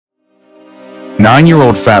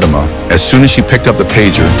9-year-old Fatima, as soon as she picked up the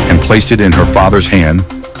pager and placed it in her father's hand,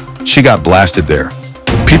 she got blasted there.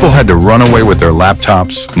 People had to run away with their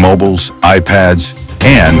laptops, mobiles, iPads,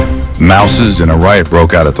 and mouses, and a riot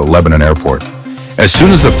broke out at the Lebanon airport. As soon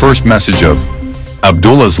as the first message of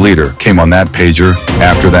Abdullah's leader came on that pager,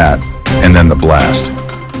 after that, and then the blast.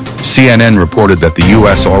 CNN reported that the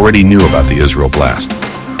U.S. already knew about the Israel blast.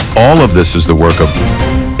 All of this is the work of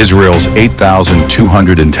Israel's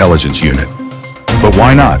 8,200 intelligence unit. But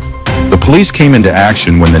why not? The police came into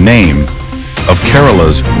action when the name of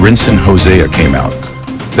Kerala's Rinson Hosea came out,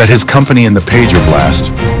 that his company in the pager blast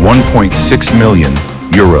 1.6 million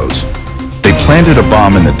euros. They planted a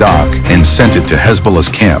bomb in the dock and sent it to Hezbollah's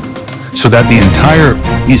camp, so that the entire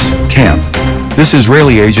East camp, this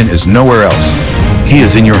Israeli agent is nowhere else. He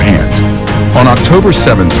is in your hands. On October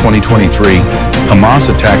 7, 2023,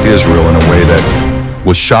 Hamas attacked Israel in a way that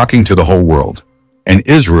was shocking to the whole world, and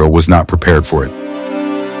Israel was not prepared for it.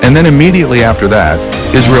 And then immediately after that,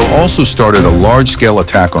 Israel also started a large-scale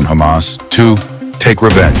attack on Hamas to take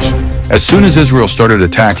revenge. As soon as Israel started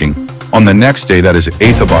attacking, on the next day, that is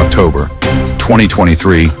 8th of October,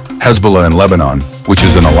 2023, Hezbollah in Lebanon, which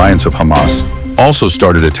is an alliance of Hamas, also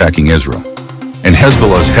started attacking Israel. And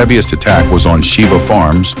Hezbollah's heaviest attack was on Sheba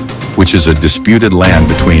Farms, which is a disputed land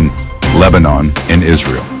between Lebanon and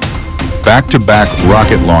Israel. Back-to-back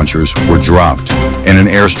rocket launchers were dropped, and an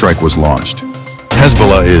airstrike was launched.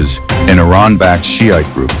 Hezbollah is an Iran-backed Shiite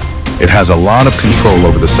group. It has a lot of control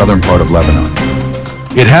over the southern part of Lebanon.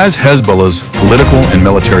 It has Hezbollah's political and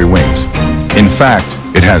military wings. In fact,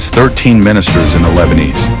 it has 13 ministers in the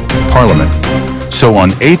Lebanese parliament. So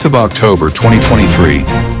on 8th of October 2023,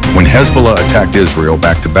 when Hezbollah attacked Israel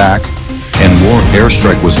back-to-back, and more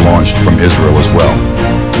airstrike was launched from Israel as well.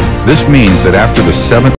 This means that after the 7th